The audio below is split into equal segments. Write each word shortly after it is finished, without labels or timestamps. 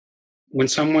When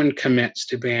someone commits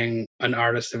to being an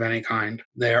artist of any kind,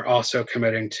 they are also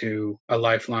committing to a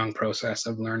lifelong process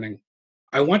of learning.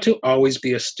 I want to always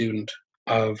be a student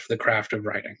of the craft of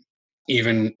writing,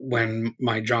 even when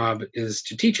my job is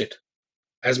to teach it.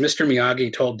 As Mr.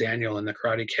 Miyagi told Daniel in The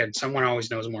Karate Kid, someone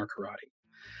always knows more karate.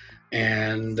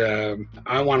 And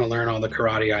I want to learn all the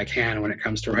karate I can when it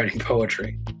comes to writing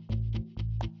poetry.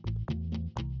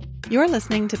 You're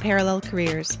listening to Parallel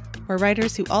Careers, where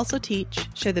writers who also teach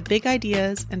share the big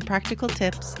ideas and practical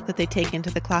tips that they take into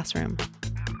the classroom.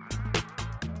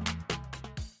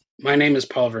 My name is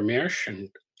Paul Vermeersch, and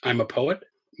I'm a poet,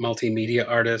 multimedia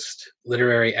artist,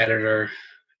 literary editor,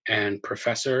 and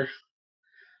professor.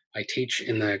 I teach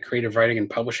in the creative writing and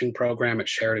publishing program at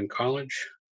Sheridan College.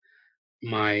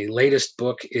 My latest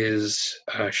book is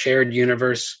Shared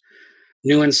Universe,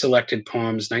 New and Selected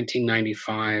Poems,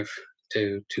 1995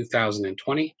 to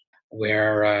 2020,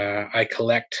 where I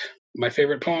collect my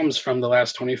favorite poems from the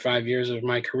last 25 years of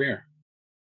my career.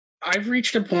 I've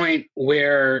reached a point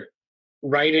where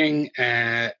writing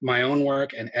my own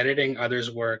work and editing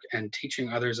others' work and teaching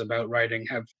others about writing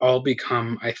have all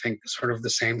become, I think, sort of the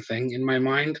same thing in my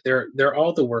mind. They're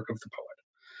all the work of the poet.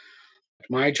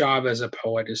 My job as a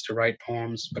poet is to write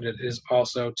poems, but it is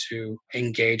also to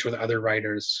engage with other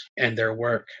writers and their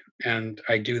work. And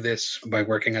I do this by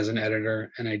working as an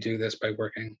editor, and I do this by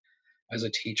working as a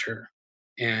teacher.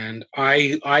 And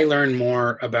I learn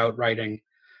more about writing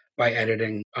by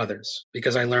editing others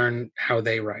because I learn how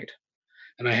they write.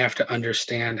 And I have to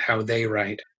understand how they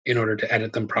write in order to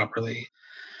edit them properly.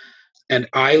 And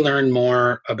I learn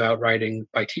more about writing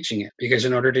by teaching it because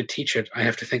in order to teach it, I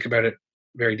have to think about it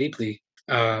very deeply.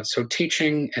 So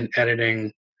teaching and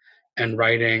editing and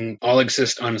writing all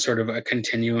exist on sort of a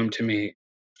continuum to me.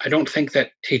 I don't think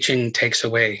that teaching takes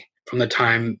away from the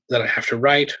time that I have to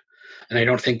write, and I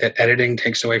don't think that editing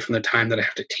takes away from the time that I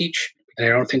have to teach, and I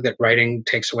don't think that writing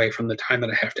takes away from the time that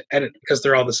I have to edit, because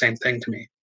they're all the same thing to me.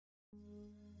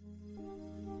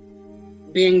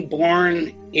 Being born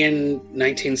in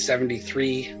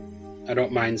 1973, I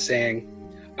don't mind saying,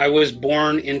 I was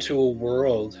born into a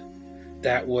world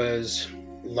that was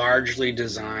largely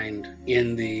designed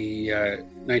in the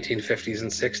 1950s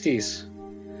and 60s.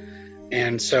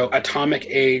 And so atomic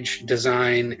age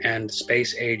design and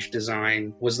space age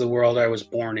design was the world I was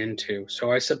born into.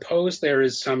 So I suppose there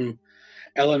is some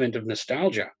element of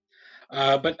nostalgia,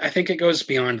 but I think it goes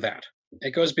beyond that.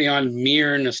 It goes beyond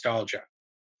mere nostalgia.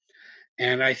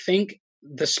 And I think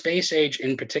the space age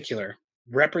in particular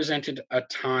represented a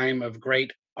time of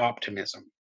great optimism.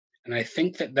 And I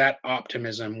think that that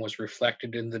optimism was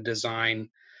reflected in the design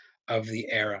of the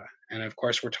era. And of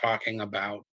course, we're talking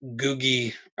about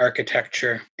googie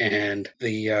architecture and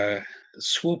the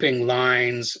swooping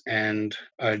lines and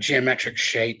geometric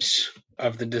shapes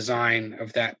of the design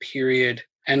of that period.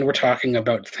 And we're talking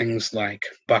about things like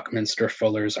Buckminster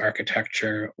Fuller's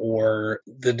architecture or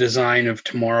the design of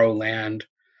Tomorrowland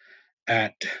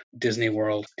at Disney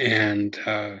World and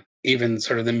even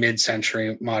sort of the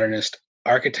mid-century modernist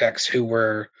architects who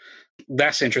were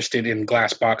less interested in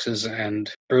glass boxes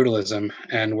and brutalism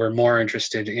and were more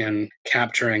interested in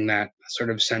capturing that sort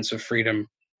of sense of freedom.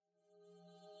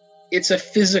 It's a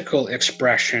physical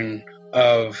expression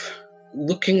of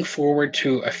looking forward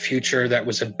to a future that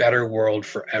was a better world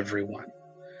for everyone.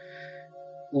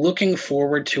 Looking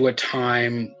forward to a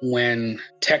time when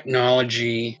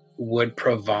technology would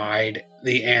provide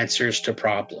the answers to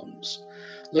problems.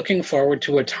 Looking forward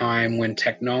to a time when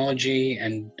technology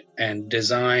and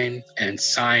design and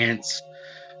science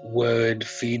would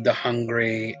feed the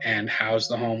hungry and house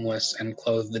the homeless and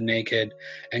clothe the naked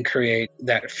and create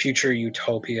that future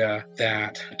utopia,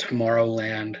 that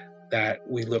Tomorrowland that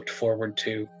we looked forward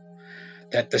to,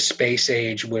 that the space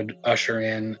age would usher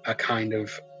in a kind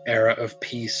of era of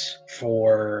peace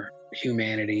for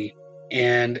humanity.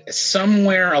 And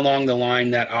somewhere along the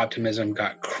line, that optimism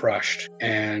got crushed,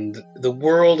 and the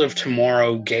world of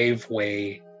tomorrow gave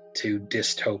way to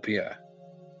dystopia.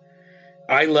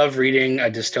 I love reading a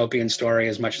dystopian story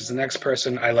as much as the next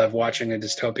person. I love watching a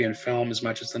dystopian film as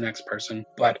much as the next person,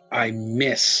 but I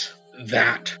miss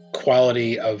that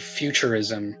quality of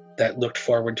futurism that looked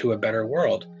forward to a better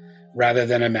world rather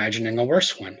than imagining a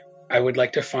worse one. I would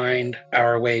like to find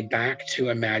our way back to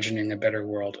imagining a better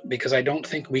world because I don't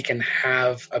think we can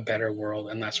have a better world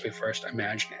unless we first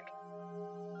imagine it.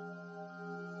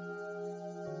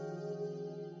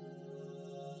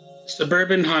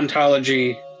 Suburban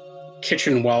hauntology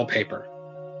kitchen wallpaper.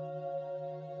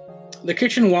 The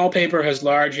kitchen wallpaper has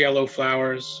large yellow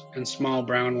flowers and small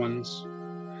brown ones,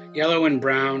 yellow and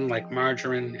brown like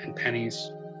margarine and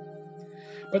pennies.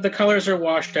 But the colors are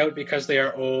washed out because they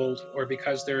are old, or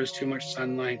because there is too much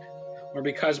sunlight, or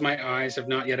because my eyes have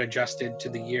not yet adjusted to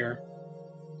the year.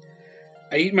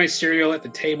 I eat my cereal at the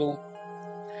table.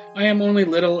 I am only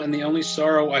little, and the only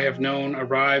sorrow I have known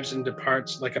arrives and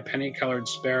departs like a penny-colored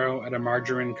sparrow at a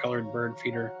margarine-colored bird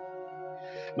feeder.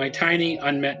 My tiny,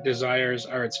 unmet desires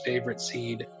are its favorite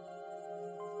seed.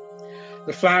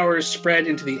 The flowers spread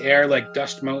into the air like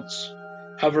dust motes,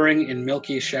 hovering in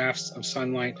milky shafts of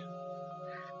sunlight.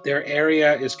 Their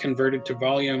area is converted to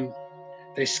volume.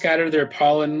 They scatter their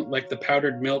pollen like the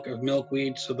powdered milk of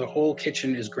milkweed, so the whole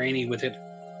kitchen is grainy with it.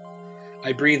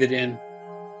 I breathe it in.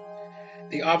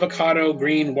 The avocado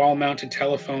green wall-mounted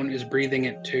telephone is breathing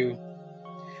it too.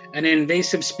 An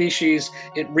invasive species,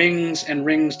 it rings and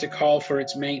rings to call for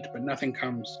its mate, but nothing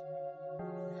comes.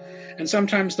 And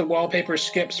sometimes the wallpaper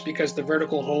skips because the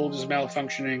vertical hold is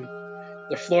malfunctioning.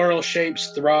 The floral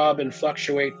shapes throb and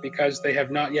fluctuate because they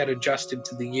have not yet adjusted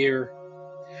to the year.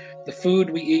 The food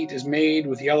we eat is made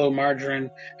with yellow margarine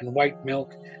and white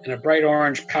milk and a bright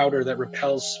orange powder that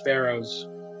repels sparrows.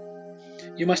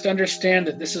 You must understand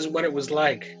that this is what it was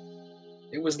like.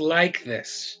 It was like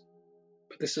this,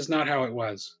 but this is not how it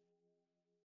was.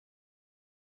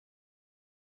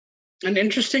 An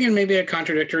interesting and maybe a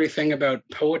contradictory thing about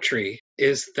poetry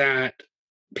is that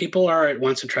people are at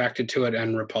once attracted to it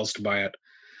and repulsed by it.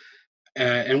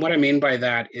 And what I mean by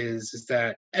that is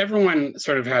that everyone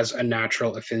sort of has a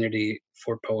natural affinity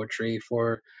for poetry,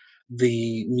 for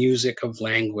the music of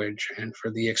language, and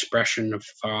for the expression of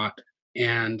thought.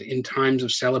 And in times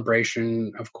of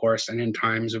celebration, of course, and in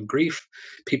times of grief,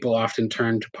 people often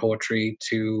turn to poetry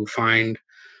to find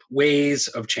ways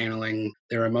of channeling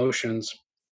their emotions.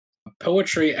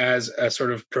 Poetry as a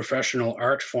sort of professional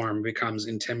art form becomes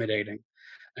intimidating.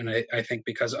 And I think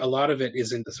because a lot of it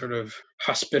isn't sort of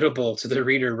hospitable to the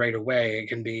reader right away, it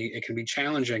can be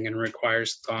challenging and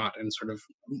requires thought and sort of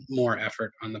more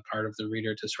effort on the part of the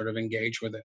reader to sort of engage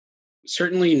with it.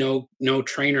 Certainly no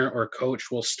trainer or coach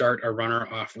will start a runner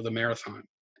off with a marathon.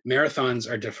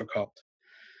 Marathons are difficult.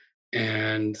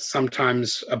 And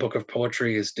sometimes a book of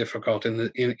poetry is difficult in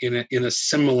a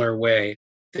similar way.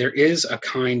 There is a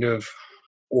kind of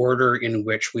order in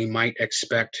which we might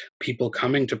expect people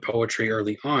coming to poetry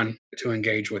early on to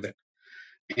engage with it.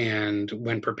 And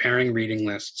when preparing reading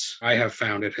lists, I have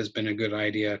found it has been a good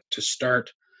idea to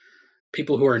start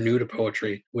people who are new to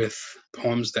poetry with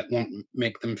poems that won't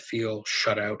make them feel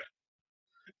shut out.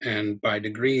 And by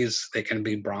degrees, they can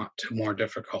be brought to more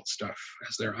difficult stuff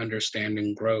as their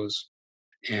understanding grows.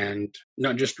 And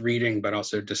not just reading, but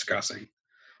also discussing.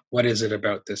 What is it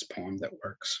about this poem that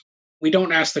works? We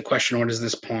don't ask the question, what is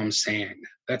this poem saying?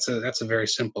 That's a very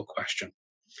simple question.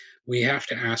 We have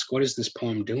to ask, what is this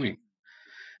poem doing?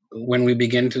 When we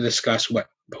begin to discuss what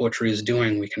poetry is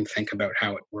doing, we can think about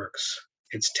how it works,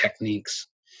 its techniques,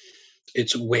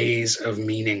 its ways of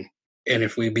meaning. And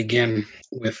if we begin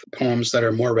with poems that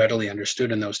are more readily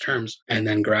understood in those terms, and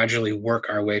then gradually work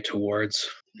our way towards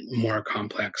more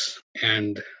complex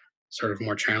and sort of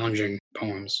more challenging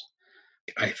poems,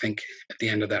 I think at the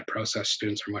end of that process,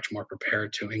 students are much more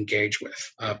prepared to engage with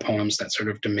poems that sort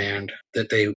of demand that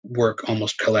they work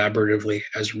almost collaboratively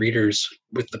as readers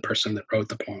with the person that wrote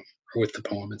the poem or with the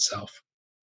poem itself.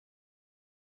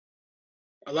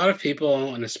 A lot of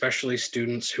people, and especially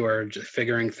students who are just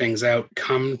figuring things out,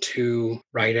 come to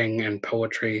writing and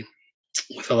poetry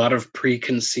with a lot of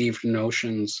preconceived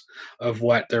notions of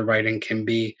what their writing can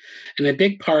be. And a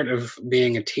big part of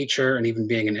being a teacher and even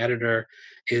being an editor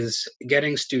is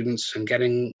getting students and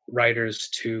getting writers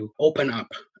to open up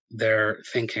their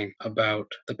thinking about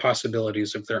the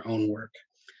possibilities of their own work.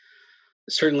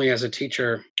 Certainly as a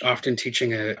teacher, often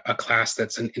teaching a class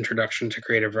that's an introduction to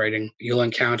creative writing, you'll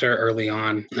encounter early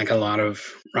on like a lot of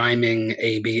rhyming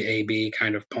A-B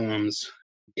kind of poems.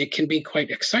 It can be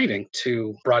quite exciting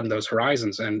to broaden those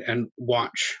horizons and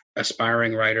watch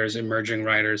aspiring writers, emerging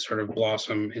writers sort of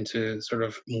blossom into sort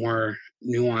of more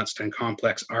nuanced and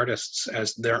complex artists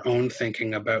as their own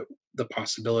thinking about the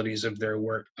possibilities of their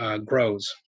work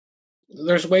grows.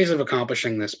 There's ways of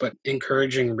accomplishing this, but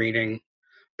encouraging reading,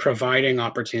 providing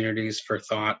opportunities for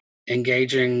thought,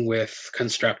 engaging with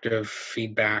constructive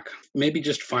feedback, maybe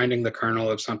just finding the kernel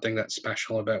of something that's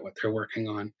special about what they're working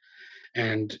on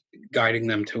and guiding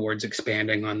them towards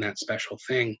expanding on that special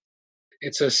thing.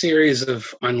 It's a series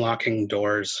of unlocking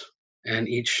doors, and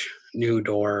each new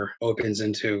door opens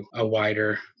into a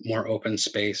wider, more open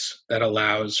space that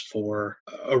allows for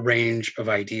a range of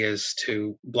ideas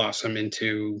to blossom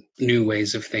into new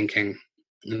ways of thinking.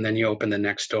 And then you open the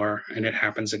next door and it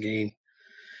happens again.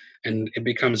 And it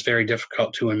becomes very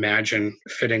difficult to imagine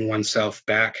fitting oneself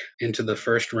back into the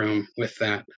first room with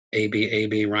that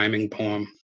ABAB rhyming poem.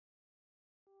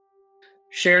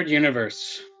 Shared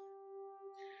universe.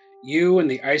 You and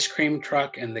the ice cream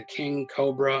truck and the king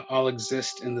cobra all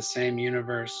exist in the same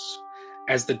universe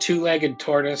as the two-legged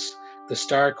tortoise, the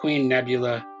star queen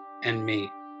nebula, and me.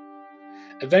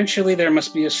 Eventually, there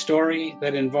must be a story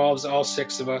that involves all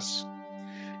six of us.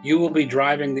 You will be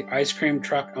driving the ice cream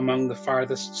truck among the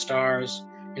farthest stars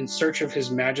in search of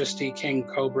His Majesty King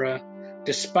Cobra,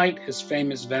 despite his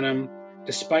famous venom,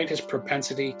 despite his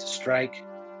propensity to strike.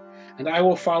 And I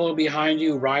will follow behind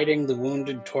you riding the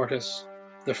wounded tortoise,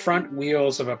 the front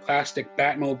wheels of a plastic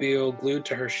Batmobile glued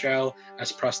to her shell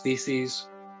as prostheses.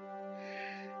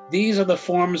 These are the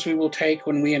forms we will take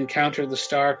when we encounter the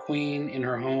Star Queen in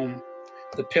her home,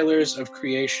 the pillars of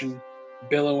creation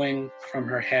billowing from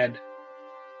her head.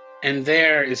 And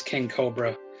there is King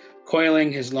Cobra,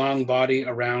 coiling his long body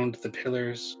around the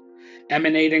pillars,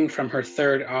 emanating from her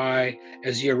third eye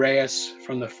as Uraeus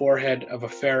from the forehead of a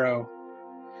pharaoh.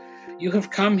 You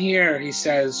have come here, he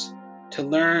says, to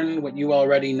learn what you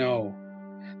already know,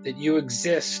 that you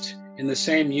exist in the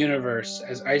same universe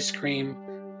as ice cream,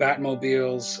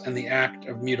 Batmobiles, and the act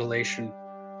of mutilation.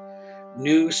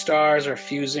 New stars are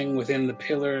fusing within the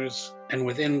pillars, and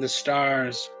within the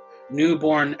stars,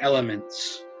 newborn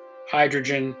elements,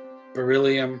 hydrogen,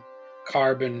 beryllium,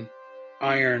 carbon,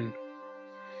 iron.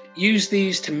 Use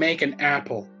these to make an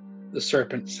apple, the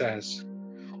serpent says,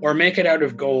 or make it out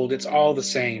of gold, it's all the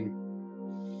same.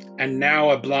 And now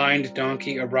a blind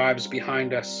donkey arrives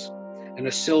behind us, and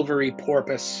a silvery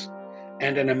porpoise,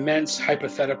 and an immense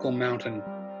hypothetical mountain,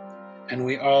 and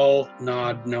we all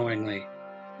nod knowingly,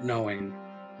 knowing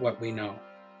what we know.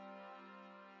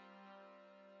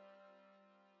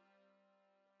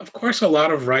 Of course, a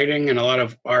lot of writing and a lot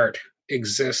of art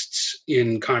exists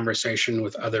in conversation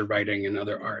with other writing and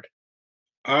other art.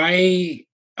 I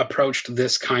approached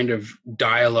this kind of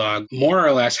dialogue more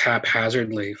or less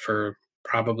haphazardly for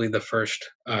probably the first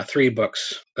 3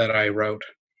 books that I wrote.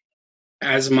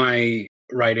 As my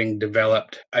writing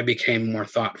developed, I became more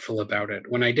thoughtful about it.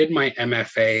 When I did my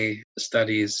MFA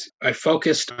studies, I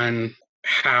focused on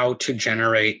how to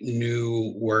generate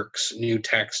new works, new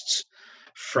texts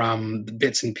from the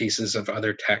bits and pieces of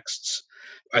other texts.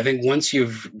 I think once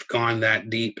you've gone that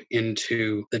deep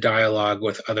into the dialogue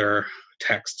with other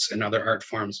texts and other art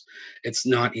forms, it's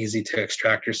not easy to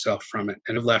extract yourself from it,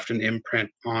 and I've left an imprint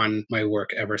on my work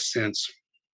ever since.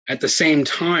 At the same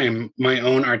time, my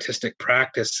own artistic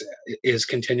practice is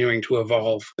continuing to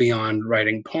evolve beyond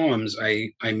writing poems.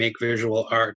 I make visual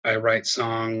art, I write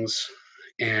songs,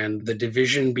 and the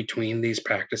division between these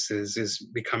practices is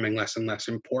becoming less and less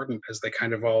important as they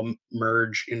kind of all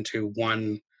merge into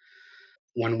one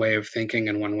way of thinking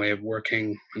and one way of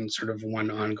working and sort of one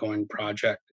ongoing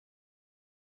project.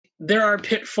 There are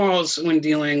pitfalls when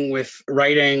dealing with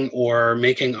writing or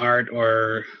making art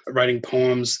or writing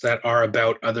poems that are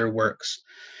about other works.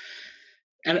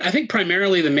 And I think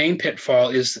primarily the main pitfall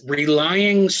is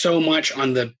relying so much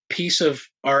on the piece of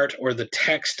art or the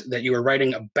text that you are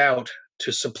writing about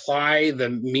to supply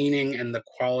the meaning and the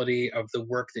quality of the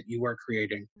work that you are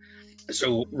creating.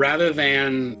 So rather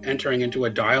than entering into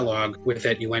a dialogue with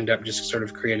it, you end up just sort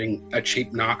of creating a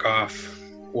cheap knockoff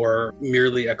or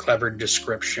merely a clever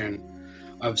description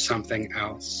of something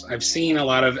else. I've seen a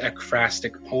lot of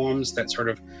ekphrastic poems that sort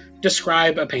of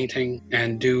describe a painting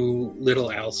and do little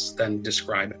else than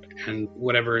describe it. And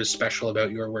whatever is special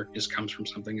about your work just comes from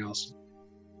something else.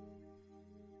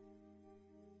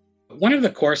 One of the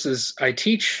courses I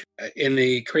teach in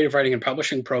the Creative Writing and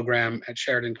Publishing program at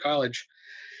Sheridan College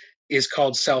is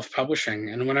called Self-Publishing.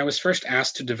 And when I was first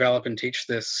asked to develop and teach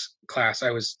this class,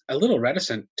 I was a little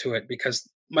reticent to it because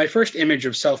my first image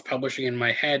of self-publishing in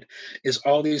my head is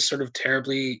all these sort of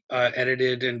terribly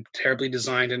edited and terribly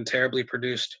designed and terribly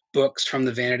produced books from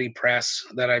the vanity press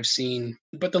that I've seen.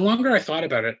 But the longer I thought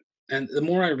about it, and the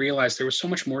more I realized there was so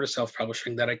much more to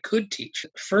self-publishing that I could teach.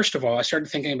 First of all, I started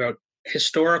thinking about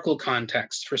historical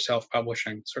context for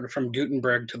self-publishing, sort of from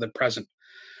Gutenberg to the present.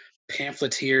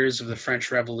 Pamphleteers of the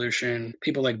French Revolution,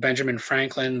 people like Benjamin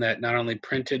Franklin that not only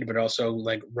printed but also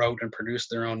like wrote and produced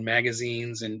their own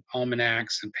magazines and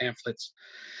almanacs and pamphlets.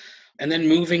 And then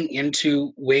moving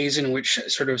into ways in which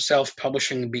sort of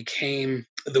self-publishing became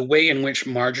the way in which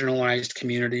marginalized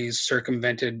communities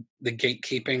circumvented the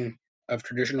gatekeeping of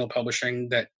traditional publishing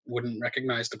that wouldn't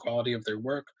recognize the quality of their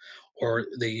work or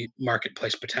the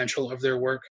marketplace potential of their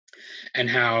work, and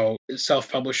how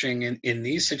self-publishing in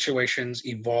these situations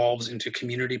evolves into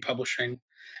community publishing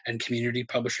and community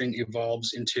publishing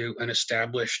evolves into an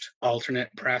established alternate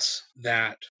press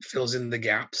that fills in the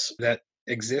gaps that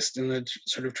exist in the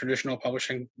sort of traditional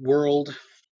publishing world.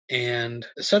 And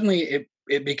suddenly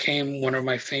it became one of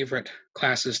my favorite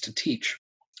classes to teach,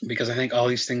 because I think all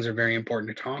these things are very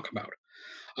important to talk about.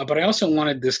 But I also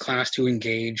wanted this class to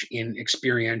engage in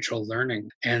experiential learning.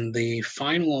 And the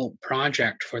final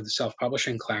project for the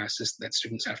self-publishing class is that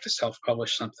students have to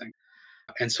self-publish something.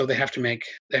 And so they have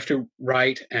to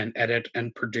write and edit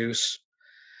and produce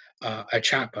a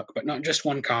chapbook, but not just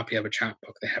one copy of a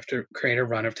chapbook. They have to create a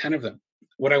run of 10 of them.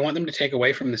 What I want them to take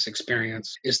away from this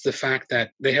experience is the fact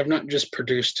that they have not just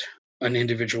produced an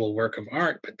individual work of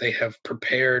art, but they have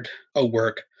prepared a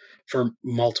work for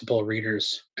multiple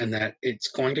readers, and that it's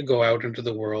going to go out into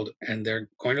the world and they're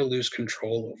going to lose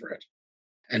control over it.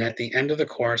 And at the end of the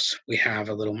course, we have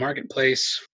a little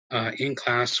marketplace in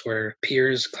class where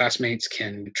peers, classmates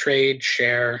can trade,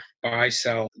 share, buy,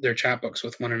 sell their chapbooks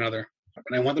with one another.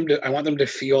 And I want them to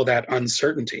feel that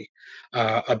uncertainty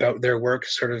about their work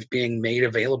sort of being made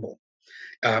available.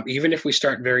 Even if we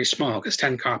start very small, because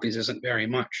 10 copies isn't very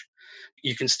much,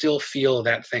 you can still feel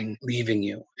that thing leaving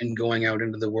you and going out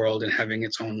into the world and having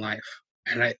its own life.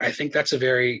 And I think that's a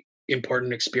very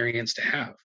important experience to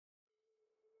have.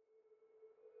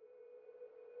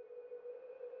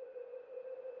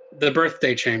 The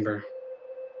birthday chamber.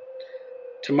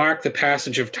 To mark the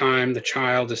passage of time, the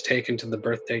child is taken to the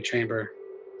birthday chamber.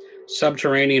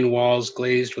 Subterranean walls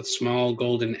glazed with small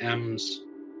golden M's.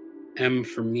 M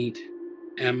for meat,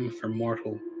 M for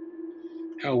mortal.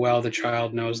 How well the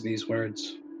child knows these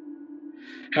words.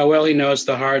 How well he knows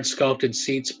the hard sculpted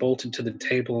seats bolted to the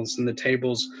tables, and the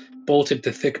tables bolted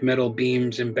to thick metal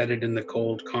beams embedded in the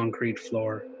cold concrete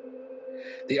floor.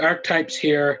 The archetypes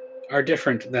here are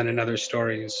different than in other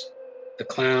stories. The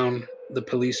clown, the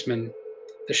policeman,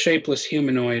 the shapeless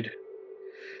humanoid.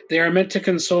 They are meant to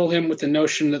console him with the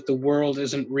notion that the world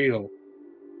isn't real.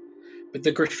 But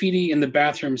the graffiti in the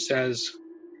bathroom says,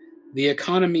 "The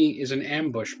economy is an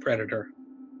ambush predator,"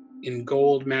 in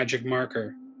gold magic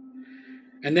marker.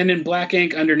 And then in black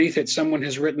ink underneath it, someone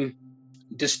has written,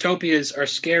 "Dystopias are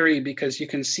scary because you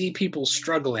can see people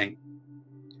struggling.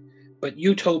 But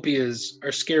utopias are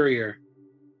scarier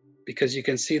because you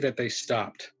can see that they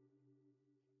stopped."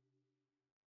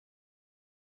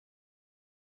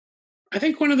 I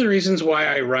think one of the reasons why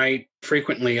I write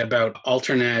frequently about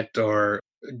alternate or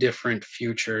different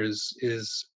futures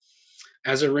is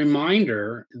as a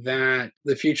reminder that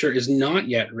the future is not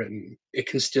yet written. It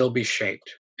can still be shaped.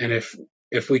 And if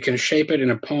we can shape it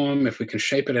in a poem, if we can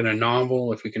shape it in a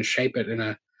novel, if we can shape it in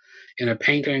a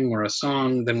painting or a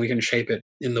song, then we can shape it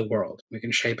in the world. We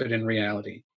can shape it in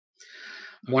reality.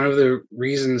 One of the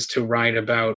reasons to write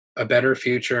about a better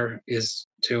future is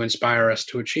to inspire us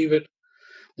to achieve it.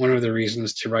 One of the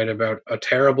reasons to write about a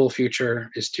terrible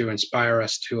future is to inspire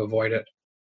us to avoid it.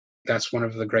 That's one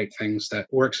of the great things that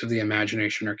works of the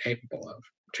imagination are capable of,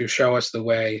 to show us the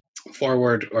way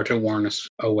forward or to warn us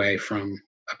away from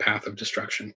a path of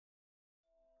destruction.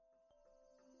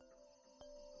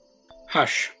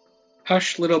 Hush,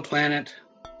 hush, little planet,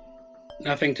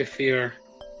 nothing to fear.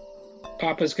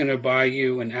 Papa's gonna buy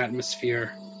you an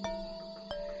atmosphere.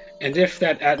 And if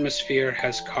that atmosphere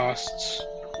has costs,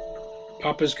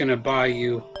 Papa's gonna buy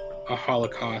you a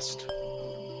Holocaust.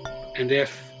 And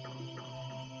if...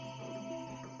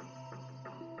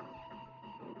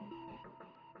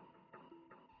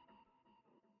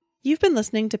 You've been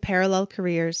listening to Parallel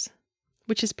Careers,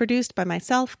 which is produced by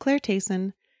myself, Claire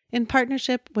Tayson, in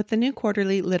partnership with the New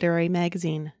Quarterly Literary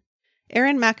Magazine.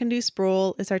 Erin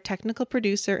McIndoe-Sproul is our technical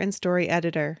producer and story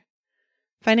editor.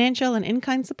 Financial and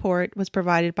in-kind support was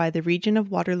provided by the Region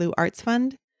of Waterloo Arts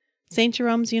Fund, St.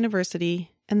 Jerome's University,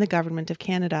 and the Government of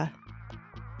Canada.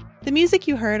 The music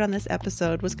you heard on this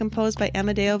episode was composed by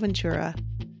Amadeo Ventura.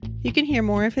 You can hear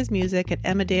more of his music at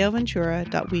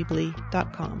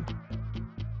amadeoventura.weebly.com.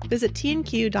 Visit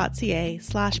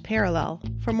tnq.ca/parallel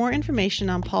for more information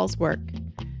on Paul's work,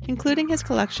 including his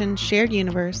collection Shared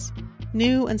Universe,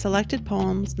 New and Selected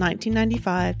Poems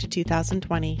 1995 to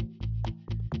 2020.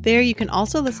 There you can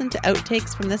also listen to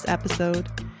outtakes from this episode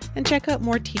and check out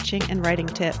more teaching and writing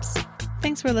tips.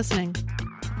 Thanks for listening.